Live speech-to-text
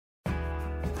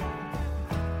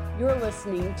You're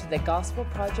listening to the Gospel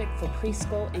Project for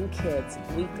Preschool and Kids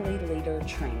Weekly Leader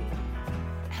Training.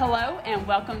 Hello and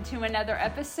welcome to another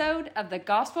episode of the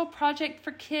Gospel Project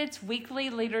for Kids Weekly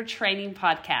Leader Training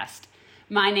Podcast.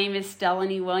 My name is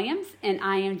Delaney Williams and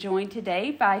I am joined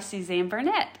today by Suzanne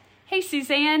Burnett. Hey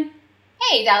Suzanne.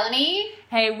 Hey Delaney.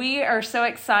 Hey, we are so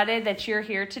excited that you're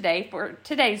here today for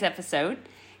today's episode.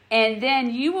 And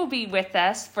then you will be with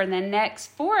us for the next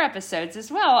 4 episodes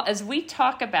as well as we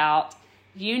talk about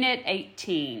Unit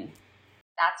 18.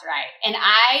 That's right. And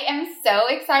I am so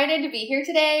excited to be here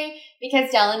today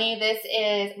because, Delaney, this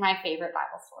is my favorite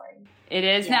Bible story. It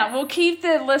is. Yes. Now, we'll keep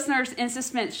the listeners in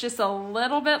suspense just a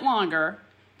little bit longer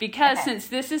because since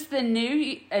this is a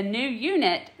new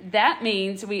unit, that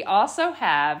means we also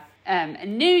have a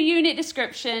new unit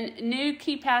description, new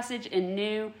key passage, and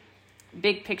new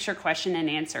big picture question and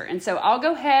answer. And so I'll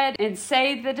go ahead and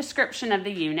say the description of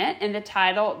the unit and the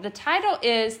title. The title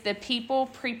is The People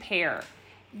Prepare.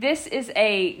 This is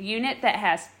a unit that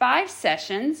has 5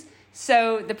 sessions.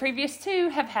 So the previous 2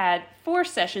 have had 4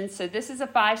 sessions. So this is a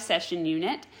 5-session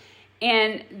unit.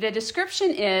 And the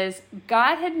description is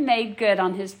God had made good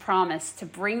on his promise to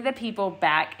bring the people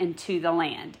back into the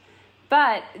land.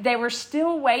 But they were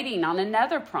still waiting on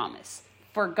another promise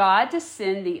for God to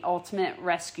send the ultimate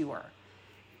rescuer.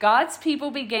 God's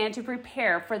people began to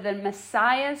prepare for the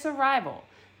Messiah's arrival.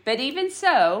 But even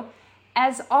so,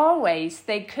 as always,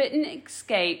 they couldn't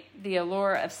escape the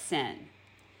allure of sin.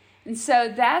 And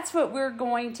so that's what we're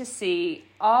going to see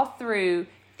all through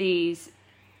this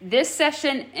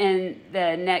session and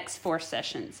the next 4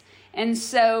 sessions. And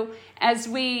so as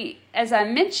I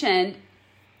mentioned,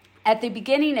 at the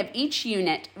beginning of each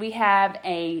unit, we have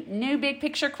a new big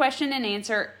picture question and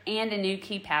answer and a new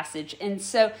key passage. And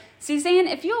so, Suzanne,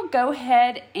 if you'll go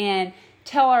ahead and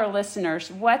tell our listeners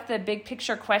what the big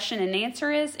picture question and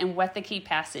answer is and what the key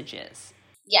passage is.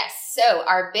 Yes, so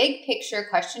our big picture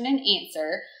question and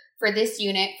answer for this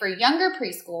unit for younger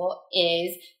preschool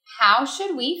is, how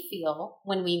should we feel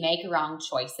when we make wrong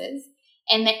choices?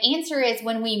 And the answer is,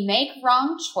 when we make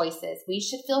wrong choices, we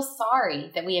should feel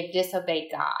sorry that we have disobeyed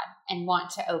God and want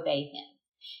to obey him.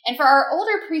 And for our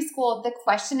older preschool, the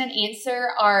question and answer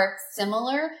are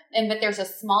similar, but there's a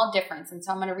small difference. And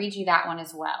so I'm going to read you that one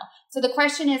as well. So the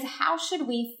question is, how should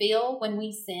we feel when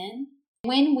we sin?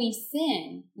 When we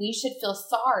sin, we should feel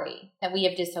sorry that we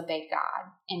have disobeyed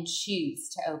God and choose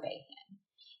to obey him.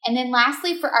 And then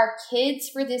lastly, for our kids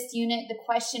for this unit, the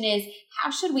question is, how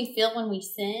should we feel when we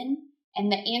sin? And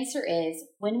the answer is,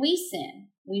 when we sin,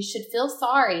 we should feel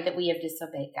sorry that we have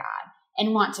disobeyed God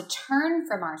and want to turn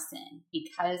from our sin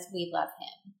because we love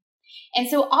him. And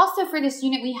so also for this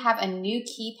unit, we have a new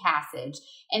key passage.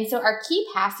 And so our key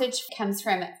passage comes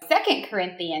from 2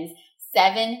 Corinthians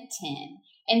 7:10.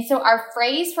 And so our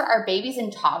phrase for our babies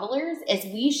and toddlers is,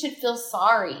 we should feel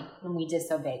sorry when we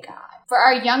disobey God. For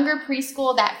our younger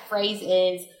preschool, that phrase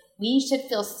is, we should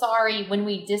feel sorry when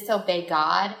we disobey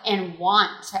God and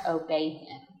want to obey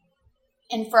him.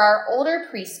 And for our older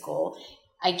preschool,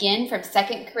 again from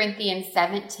 2 Corinthians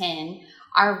 7:10,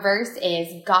 our verse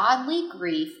is, godly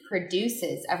grief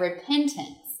produces a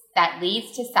repentance that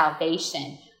leads to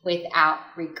salvation without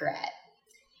regret.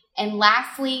 And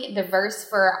lastly, the verse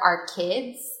for our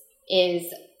kids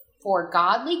is, for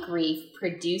godly grief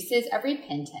produces a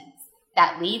repentance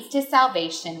that leads to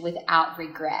salvation without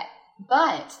regret.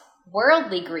 But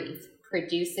worldly grief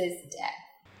produces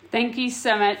death. Thank you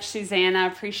so much, Suzanne. I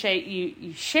appreciate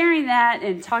you sharing that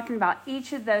and talking about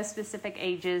each of those specific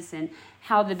ages and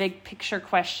how the big picture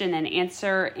question and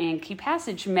answer and key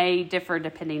passage may differ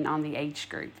depending on the age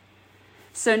group.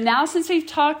 So now, since we've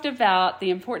talked about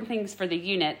the important things for the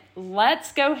unit,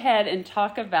 let's go ahead and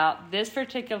talk about this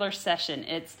particular session.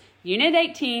 It's Unit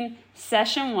 18,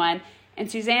 Session 1. And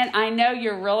Suzanne, I know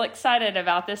you're real excited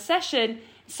about this session.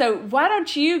 So why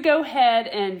don't you go ahead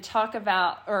and talk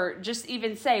about, or just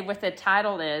even say what the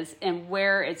title is and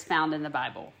where it's found in the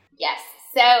Bible. Yes.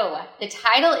 So the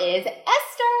title is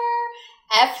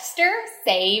Esther. Esther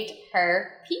saved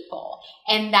her people.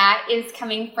 And that is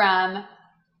coming from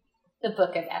the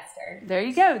book of Esther. There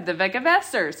you go. The book of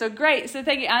Esther. So great. So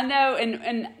thank you. I know,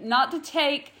 and not to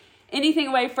take anything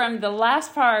away from the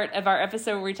last part of our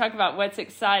episode where we talk about what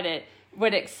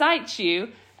excites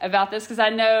you about this, because I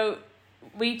know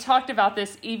we talked about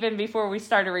this even before we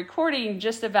started recording,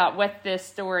 just about what this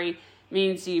story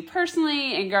means to you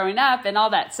personally and growing up and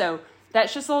all that. So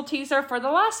that's just a little teaser for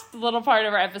the last little part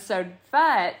of our episode.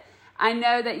 But I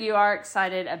know that you are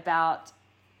excited about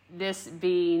this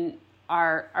being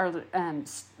our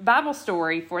Bible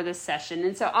story for this session.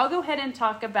 And so I'll go ahead and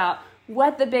talk about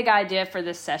what the big idea for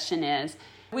this session is.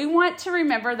 We want to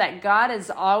remember that God has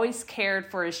always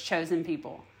cared for his chosen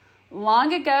people.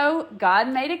 Long ago, God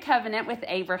made a covenant with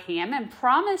Abraham and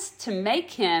promised to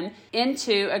make him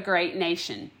into a great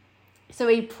nation. So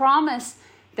he promised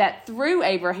that through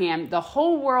Abraham, the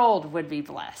whole world would be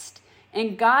blessed.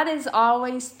 And God is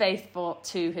always faithful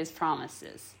to his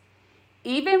promises.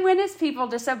 Even when his people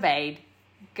disobeyed,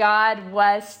 God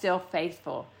was still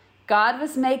faithful. God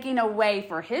was making a way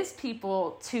for his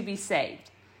people to be saved.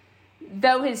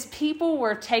 Though his people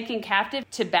were taken captive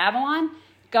to Babylon,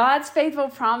 God's faithful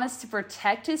promise to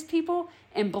protect his people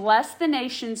and bless the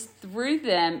nations through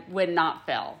them would not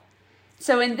fail.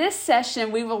 So in this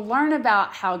session, we will learn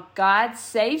about how God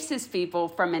saves his people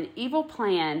from an evil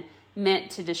plan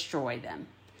meant to destroy them.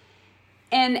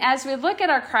 And as we look at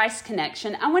our Christ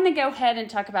connection, I want to go ahead and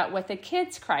talk about what the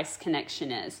kids' Christ connection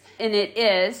is. And it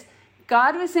is,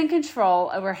 God was in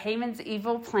control over Haman's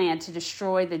evil plan to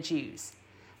destroy the Jews.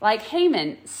 Like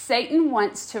Haman, Satan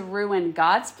wants to ruin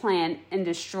God's plan and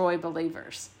destroy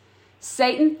believers.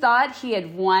 Satan thought he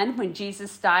had won when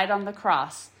Jesus died on the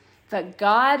cross, but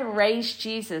God raised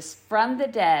Jesus from the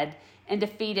dead and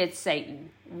defeated Satan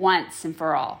once and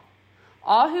for all.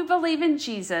 All who believe in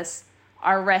Jesus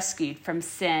are rescued from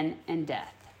sin and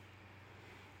death.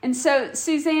 And so,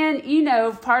 Suzanne,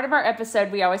 part of our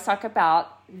episode, we always talk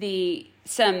about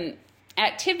some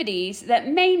activities that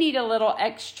may need a little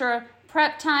extra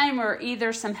prep time or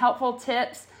either some helpful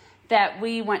tips that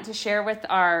we want to share with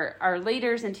our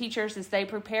leaders and teachers as they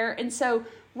prepare. And so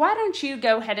why don't you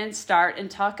go ahead and start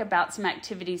and talk about some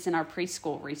activities in our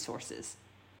preschool resources?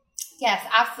 Yes,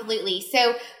 absolutely.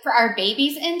 So for our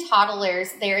babies and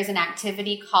toddlers, there is an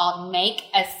activity called Make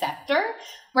a Scepter.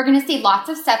 We're going to see lots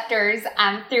of scepters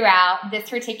throughout this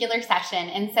particular session.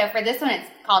 And so for this one, it's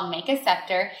called Make a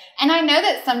Scepter. And I know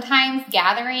that sometimes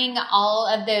gathering all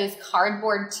of those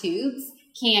cardboard tubes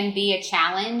can be a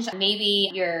challenge. Maybe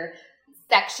your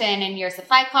section in your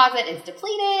supply closet is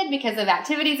depleted because of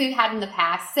activities we've had in the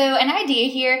past. So an idea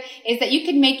here is that you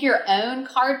could make your own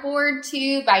cardboard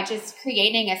tube by just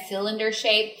creating a cylinder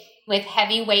shape with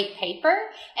heavyweight paper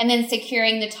and then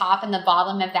securing the top and the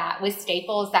bottom of that with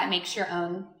staples. That makes your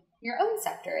own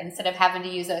scepter instead of having to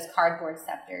use those cardboard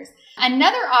scepters.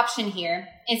 Another option here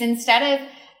is instead of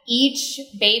each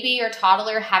baby or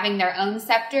toddler having their own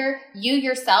scepter, you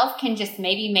yourself can just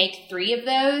maybe make 3 of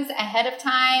those ahead of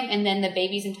time, and then the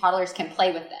babies and toddlers can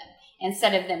play with them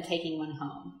instead of them taking one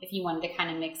home, if you wanted to kind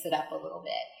of mix it up a little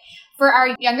bit. For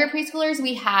our younger preschoolers,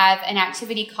 we have an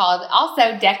activity called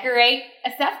also Decorate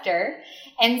a Scepter.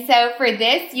 And so for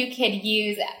this, you could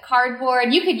use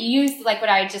cardboard. You could use like what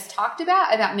I just talked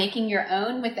about making your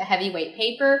own with the heavyweight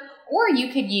paper, or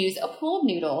you could use a pool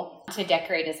noodle to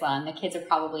decorate as well. And the kids would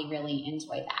probably really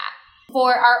enjoy that.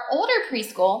 For our older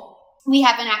preschool, we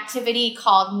have an activity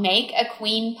called Make a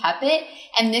Queen Puppet,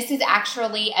 and this is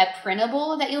actually a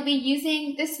printable that you'll be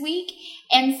using this week.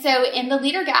 And so in the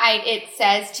leader guide, it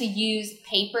says to use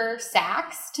paper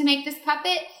sacks to make this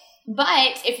puppet.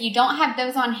 But if you don't have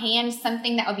those on hand,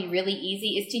 something that would be really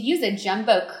easy is to use a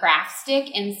jumbo craft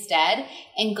stick instead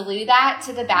and glue that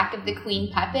to the back of the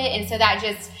queen puppet. And so that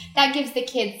gives the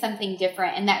kids something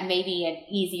different, and that may be an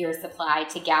easier supply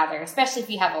to gather, especially if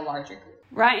you have a larger group.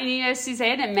 Right. And,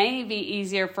 Suzanne, it may be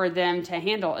easier for them to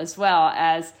handle as well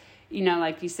as,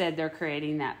 like you said, they're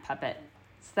creating that puppet.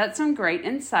 So that's some great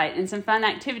insight and some fun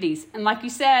activities. And like you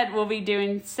said, we'll be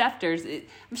doing scepters.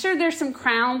 I'm sure there's some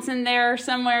crowns in there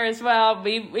somewhere as well.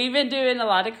 We've been doing a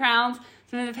lot of crowns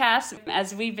in the past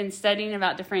as we've been studying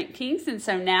about different kings. And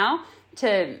so now,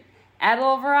 to add a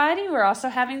little variety, we're also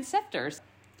having scepters.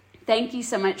 Thank you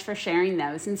so much for sharing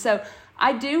those. And so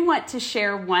I do want to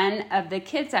share one of the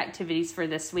kids' activities for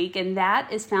this week, and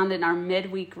that is found in our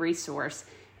midweek resource.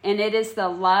 And it is the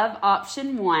Love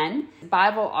Option 1,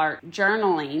 Bible Art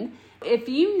Journaling. If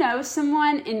you know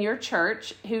someone in your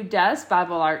church who does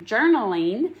Bible Art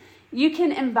Journaling, you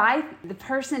can invite the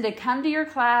person to come to your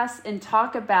class and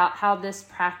talk about how this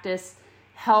practice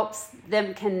helps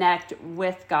them connect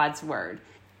with God's Word.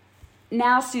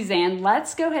 Now, Suzanne,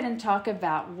 let's go ahead and talk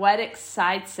about what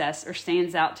excites us or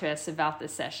stands out to us about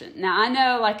this session. Now, I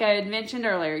know, like I had mentioned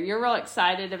earlier, you're real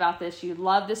excited about this. You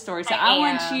love the story. So I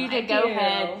want you to go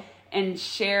ahead and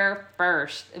share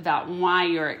first about why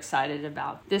you're excited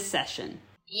about this session.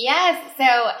 Yes.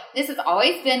 So this has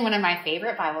always been one of my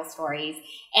favorite Bible stories.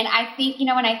 And I think,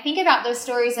 when I think about those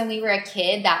stories when we were a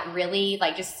kid that really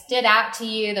just stood out to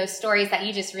you, those stories that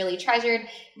you just really treasured,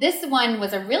 this one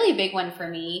was a really big one for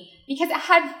me because it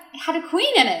had a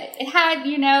queen in it. It had,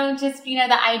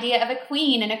 the idea of a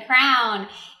queen and a crown.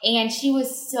 And she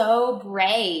was so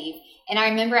brave. And I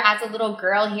remember as a little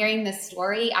girl hearing this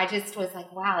story, I just was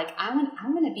like, wow, like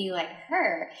I'm going to be like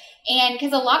her. And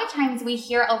because a lot of times we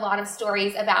hear a lot of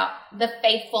stories about the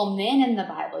faithful men in the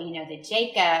Bible, you know, the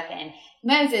Jacob and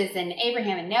Moses and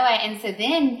Abraham and Noah. And so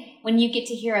then when you get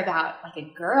to hear about like a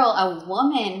girl, a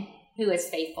woman who is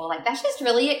faithful, like that's just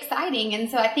really exciting. And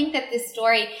so I think that this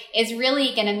story is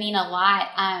really going to mean a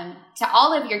lot to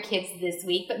all of your kids this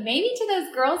week, but maybe to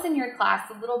those girls in your class,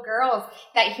 the little girls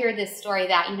that hear this story,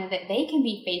 that, you know, that they can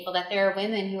be faithful, that there are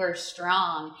women who are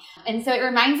strong. And so it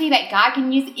reminds me that God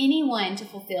can use anyone to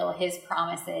fulfill his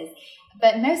promises.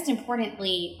 But most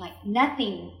importantly, like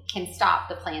nothing can stop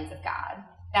the plans of God.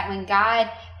 That when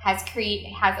God has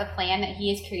a plan that he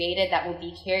has created that will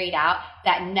be carried out,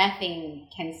 that nothing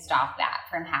can stop that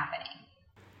from happening.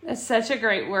 That's such a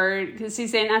great word, because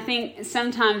Suzanne, I think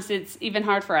sometimes it's even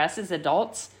hard for us as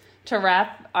adults to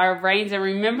wrap our brains and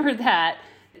remember that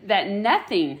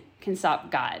nothing can stop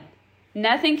God.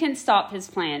 Nothing can stop his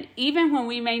plan. Even when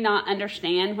we may not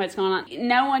understand what's going on,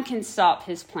 no one can stop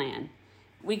his plan.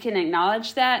 We can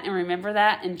acknowledge that and remember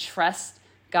that and trust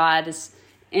God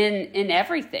in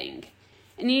everything.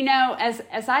 And you know, as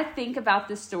I think about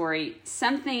this story,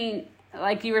 something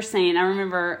like you were saying, I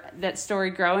remember that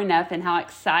story growing up and how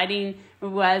exciting it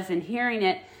was and hearing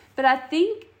it. But I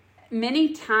think many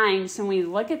times when we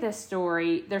look at this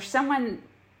story, there's someone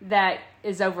that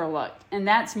is overlooked, and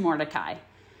that's Mordecai,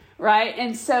 right?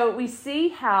 And so we see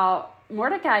how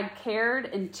Mordecai cared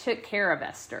and took care of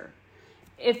Esther.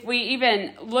 If we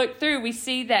even look through, we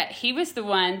see that he was the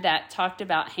one that talked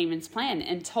about Haman's plan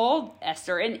and told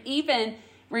Esther, and even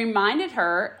reminded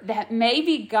her that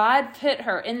maybe God put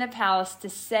her in the palace to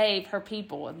save her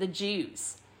people, the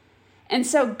Jews. And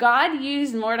so God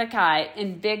used Mordecai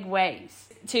in big ways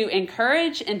to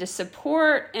encourage and to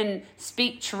support and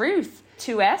speak truth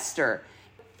to Esther.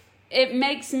 It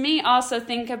makes me also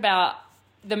think about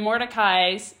the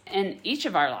Mordecais in each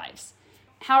of our lives.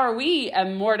 How are we a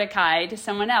Mordecai to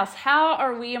someone else? How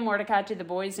are we a Mordecai to the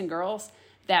boys and girls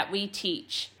that we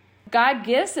teach? God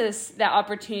gives us that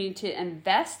opportunity to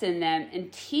invest in them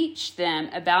and teach them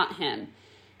about him.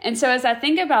 And so as I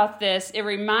think about this, it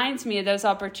reminds me of those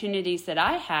opportunities that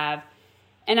I have.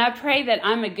 And I pray that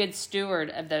I'm a good steward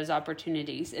of those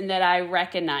opportunities and that I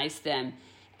recognize them.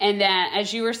 And that,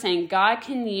 as you were saying, God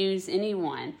can use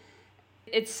anyone.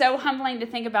 It's so humbling to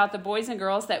think about the boys and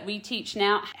girls that we teach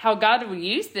now, how God will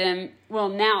use them, well,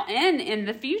 now and in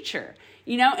the future,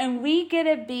 you know, and we get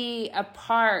to be a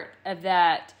part of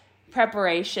that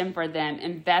preparation for them,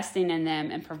 investing in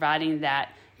them and providing that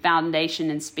foundation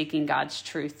and speaking God's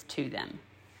truth to them.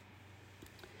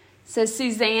 So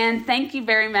Suzanne, thank you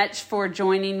very much for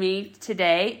joining me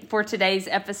today for today's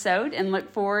episode, and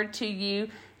look forward to you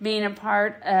being a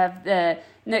part of the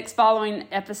next following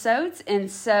episodes.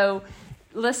 And so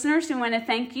listeners, we want to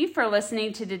thank you for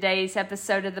listening to today's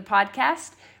episode of the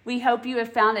podcast. We hope you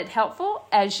have found it helpful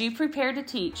as you prepare to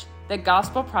teach the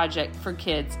Gospel Project for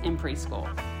Kids in Preschool.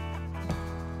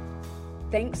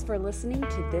 Thanks for listening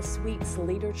to this week's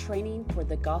leader training for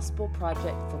the Gospel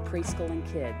Project for Preschool and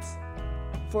Kids.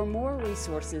 For more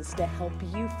resources to help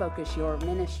you focus your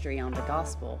ministry on the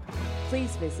gospel,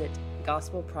 please visit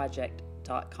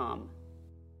gospelproject.com.